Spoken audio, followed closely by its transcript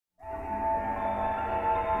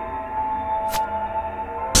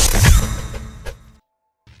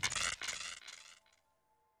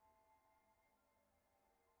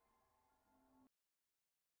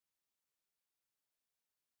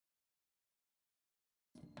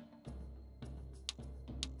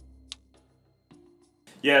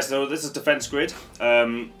Yeah, so this is Defense Grid.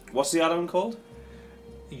 What's the add-on called?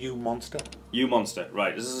 You Monster. You Monster,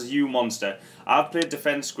 right. This is You Monster. I've played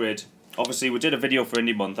Defense Grid. Obviously, we did a video for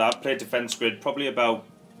Indie Month. I've played Defense Grid probably about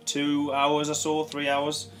 2 hours or so, 3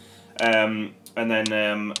 hours. And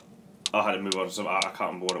then I had to move on to something. I can't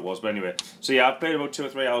remember what it was, but anyway. So yeah, I've played about 2 or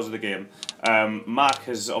 3 hours of the game. Mack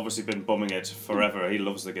has obviously been bumming it forever. He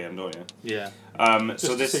loves the game, don't you? Yeah.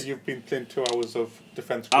 So this. You've been playing 2 hours of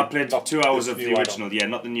Defense Grid. I played 2 hours of the original, yeah,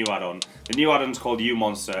 not the new add-on. The new add-on's called You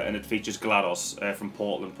Monster, and it features GLaDOS from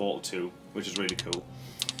Portal and Portal 2, which is really cool.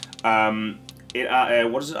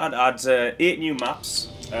 What does it add? It adds 8 new maps,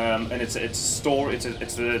 and it's a story.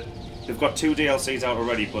 They've got 2 DLCs out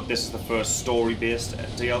already, but this is the first story-based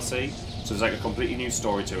DLC, so there's like a completely new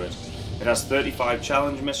story to it. It has 35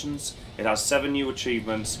 challenge missions, it has 7 new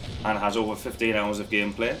achievements, and it has over 15 hours of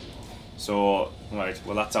gameplay. So, right,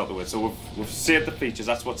 well that's out the way. So we've saved the features.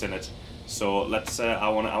 That's what's in it. So let's. I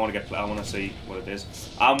want to see what it is.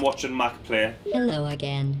 I'm watching Mack play. Hello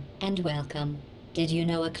again, and welcome. Did you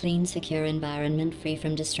know a clean, secure environment free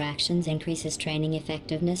from distractions increases training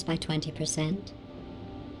effectiveness by 20%?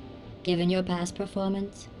 Given your past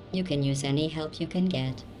performance, you can use any help you can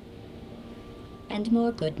get. And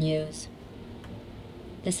more good news.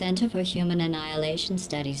 The Center for Human Annihilation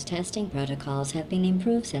Studies testing protocols have been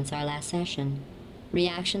improved since our last session.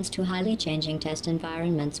 Reactions to highly changing test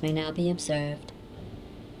environments may now be observed.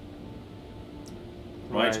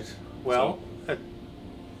 Right. Well,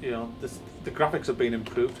 you know, the graphics have been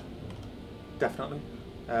improved. Definitely.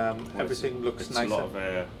 Everything looks nicer. It's a lot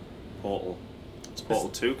of Portal. It's Portal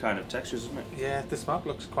 2 kind of textures, isn't it? Yeah, this map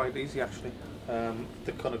looks quite easy actually.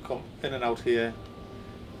 They kind of come in and out here,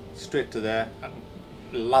 straight to there, and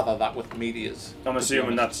lather that with meteors. I'm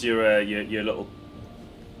assuming that's your little.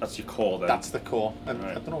 That's your core then. That's the core, and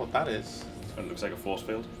right. I don't know what that is. It looks like a force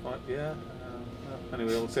field. Right, yeah.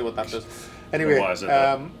 Anyway, we'll see what that does. Anyway, why is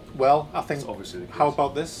it well, I think. Obviously the case. How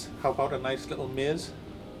about this? How about a nice little maze?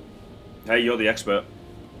 Hey, you're the expert.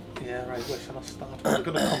 Yeah, right. Where shall I start? They're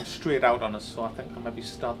going to come straight out on us, so I think I maybe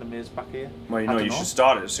start the maze back here. Well, you should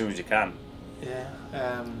start it as soon as you can. Yeah.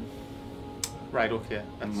 Right. Okay.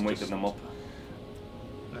 And waking them up.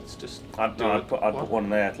 Let's just. I'd put one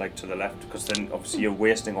there, like to the left, because then obviously you're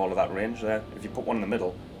wasting all of that range there. If you put one in the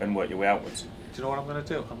middle, then work your way outwards. Do you know what I'm going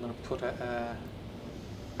to do? I'm going to put a.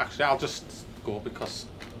 Actually, I'll just go because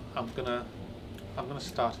I'm gonna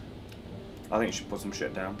start. I think you should put some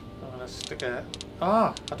shit down. I'm gonna stick a.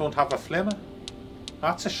 I don't have a flamer.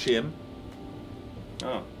 That's a shame.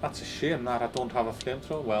 Oh. That's a shame that I don't have a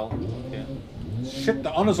flamethrower. Well, yeah. Shit,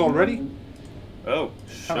 the honours already. Oh,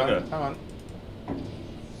 sugar. Hang on.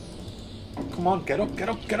 Come on, get up, get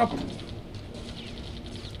up, get up.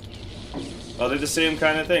 Are they the same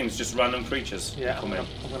kind of things? Just random creatures? Yeah, I'm gonna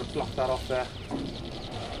block that off there.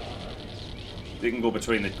 They can go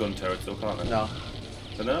between the gun turrets though, can't they? No.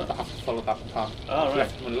 They don't? I have to follow that path. Oh, right.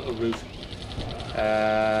 Left them a little route.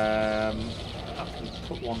 I can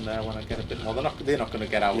put one there when I get a bit more. They're not going to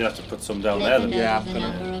get out. You have to put some down there then. Yeah, I'm the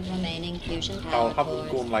number of remaining fusion I'll power have them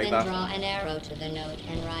cores, going like then that. draw an arrow to the node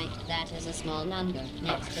and write that is a small number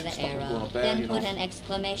next to the stop them going arrow. up there, Then you put know. an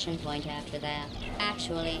exclamation point after that.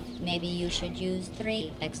 Actually, maybe you should use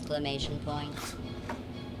 3 exclamation points.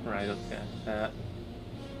 Right, okay.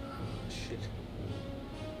 Shit.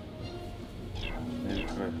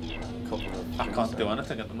 I can't do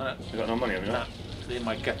anything at the minute. You got no money, have you? Nah, they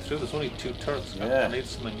might get through. There's only 2 turrets. Yeah. I need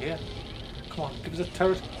something here. Come on, give us a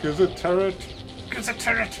turret. Give us a turret. Give us a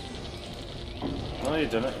turret. No, you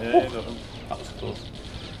done it. Yeah, you got them. That was close.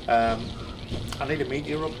 I need a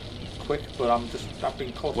meteor up quick, but I've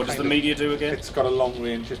been caught. What does the meteor do again? It's got a long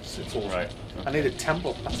range. It's awesome. Right. Okay. I need a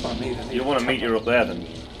temple. That's what I need. You want a meteor up there then?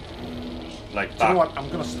 Like Do that? you know what? I'm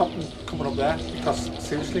going to stop them coming up there because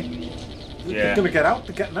seriously, Yeah. they're going to get out.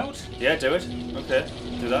 They're getting out. Yeah, do it. Okay,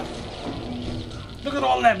 do that. Look at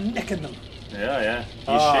all them nicking them. Yeah. You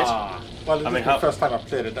shit. Well, this is the first time I've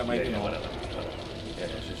played it. I mean, Yeah, whatever. Yeah,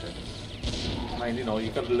 sure. I mean, you know,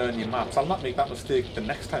 you've got to learn your maps. I'll not make that mistake the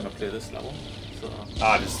next time I play this level. So.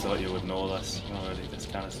 I just thought you would know this already, this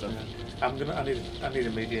kind of stuff. Yeah. I need a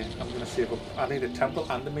media. I'm gonna save up. I need a temple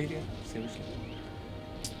and a media. Seriously.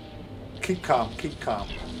 Keep calm. Keep calm.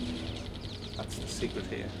 That's the secret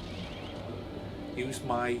here. Use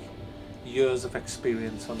my years of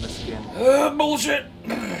experience on this game. Bullshit!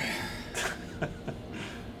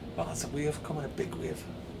 Oh, that's a wave coming. A big wave.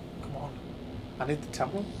 Come on. I need the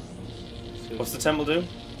temple. Seriously. What's the temple do?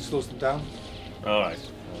 Slows them down. Alright.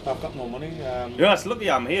 I've got no money. Yeah, it's lucky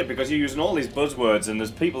I'm here because you're using all these buzzwords and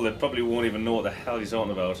there's people that probably won't even know what the hell you're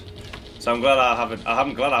talking about. So I'm glad I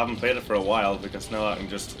haven't played it for a while because now I can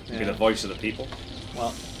just be the voice of the people.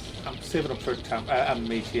 Well, I'm saving up for a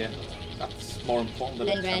meteor. That's more important than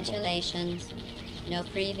a temple. Congratulations. No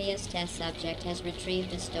previous test subject has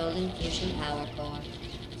retrieved a stolen fusion power core,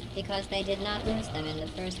 because they did not lose them in the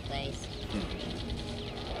first place.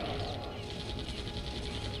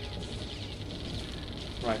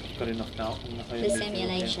 Right, got enough now. The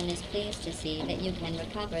simulation is pleased to see that you can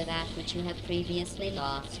recover that which you have previously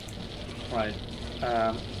lost. Right,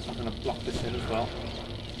 I'm going to block this in as well.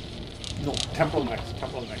 No, temporal next,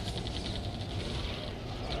 temporal next.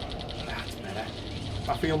 That's better.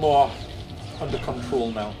 I feel more under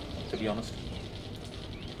control now, to be honest.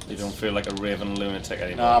 You don't feel like a raving lunatic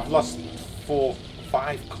anymore? No, I've lost 4,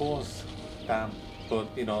 5 cores. Damn. But,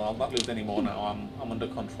 you know, I'll not lose any more now. I'm under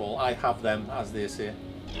control. I have them, as they say.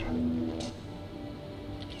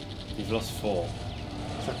 You've lost 4.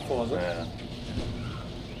 Is that 4, is it? Yeah.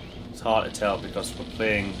 It's hard to tell because we're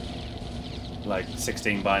playing like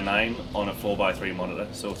 16:9 on a 4:3 monitor,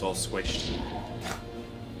 so it's all squished.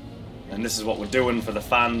 And this is what we're doing for the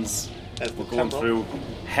fans. We're going through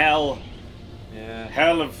hell. Yeah.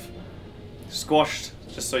 Hell of squashed,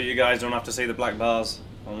 just so you guys don't have to see the black bars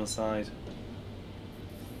on the side.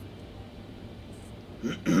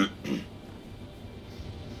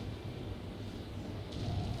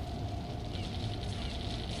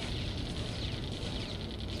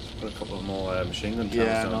 Put a couple of more machine gun channels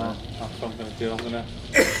Yeah, down no, there. that's what I'm going to do. I'm going to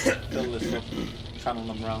fill this up, channel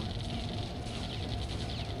them round.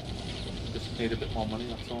 Just need a bit more money,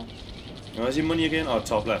 that's all. Where's your money again? Oh,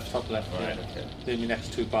 top left. Top left, Right, yeah. okay. Do my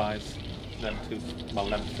next 2 buys, then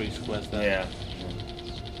 3 squares there. Yeah.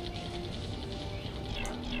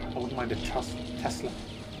 I wouldn't mind a Tesla.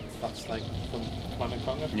 That's like from Command and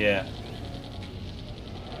Conquer. Yeah.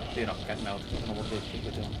 They're not getting out. I don't know what they think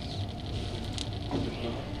they're doing.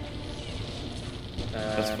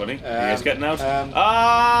 That's funny. He is getting out.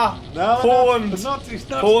 No, Pwned! no, he's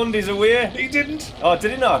not. Pwned, he's away. He didn't. Oh,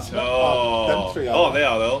 did he not? No. Oh, Them 3 are. Oh, they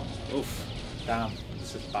are though. Oof. Damn,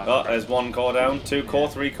 this is bad. Oh, there's 1 core down. 2 core,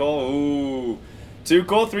 3 core. Ooh. 2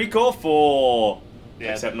 core, 3 core, 4.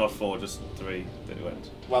 Yeah. Except not 4, just 3 that went.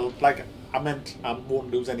 Well, like I meant, I won't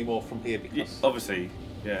lose any more from here because. Obviously,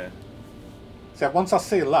 yeah. So once I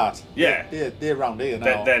seal that, Yeah. they're around here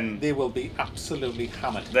now. Then they will be absolutely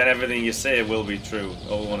hammered. Then everything you say will be true.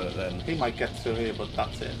 Or one of it then. He might get through here, but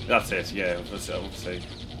that's it. That's it. Yeah, obviously,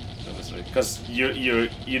 because you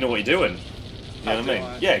know what you're doing. You know what I mean?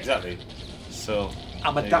 Yeah, exactly. So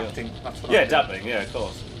I'm adapting. That's what yeah, I'm doing. adapting. Yeah, of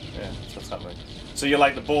course. Yeah, that's what's happening. So you're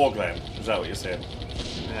like the Borg then? Is that what you're saying?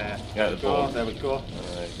 Yeah. Yeah, the Borg. There we go. Oh,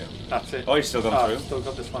 there you go. That's it. Oh, you've still gone through? I've still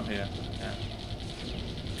got this one here. Yeah.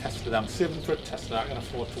 Tesla. I'm saving for a Tesla. I can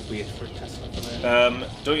afford to wait for a Tesla for there.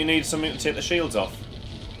 Don't you need something to take the shields off?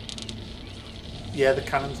 Yeah, the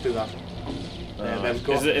cannons do that. Yeah, there we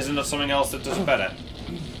go. Isn't there something else that does it better?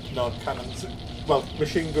 No, cannons. Well,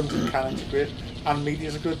 machine guns and cannons are great, and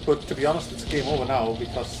meteors are good. But to be honest, it's game over now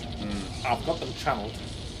because I've got them channeled.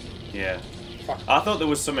 Yeah. Fuck. I thought there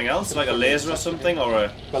was something else, like a laser or something, or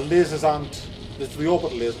a. Well, lasers aren't. There's the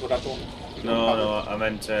orbital laser, but I don't. No, I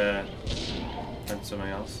meant something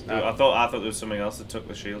else. No. I thought there was something else that took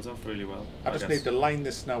the shields off really well. I just need to line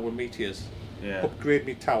this now with meteors. Yeah. Upgrade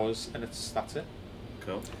me towers, and that's it.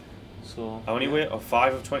 Cool. So. How many weight? Oh,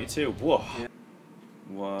 5 of 22. Whoa. Yeah.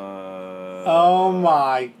 Whoa. Oh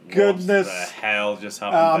my goodness! What the hell just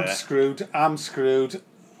happened there? Screwed. I'm screwed.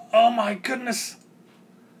 Oh my goodness!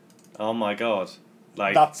 Oh my god.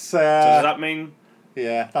 Like. That's. So does that mean?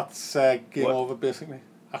 Yeah, that's game over basically.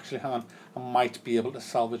 Actually, hang on. I might be able to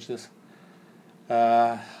salvage this.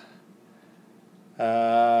 I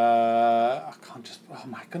can't just. Oh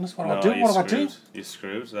my goodness! What do I do? What do I do? You're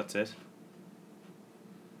screwed. That's it.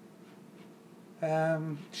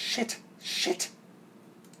 Shit.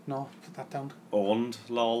 No, put that down. Owned,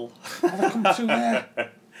 lol. How did I come through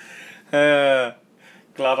there?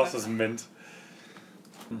 GLaDOS is mint.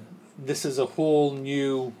 This is a whole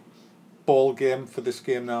new ball game for this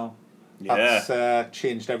game now. Yeah. That's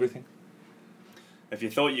changed everything. If you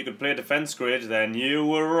thought you could play Defense Grid, then you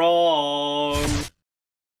were wrong.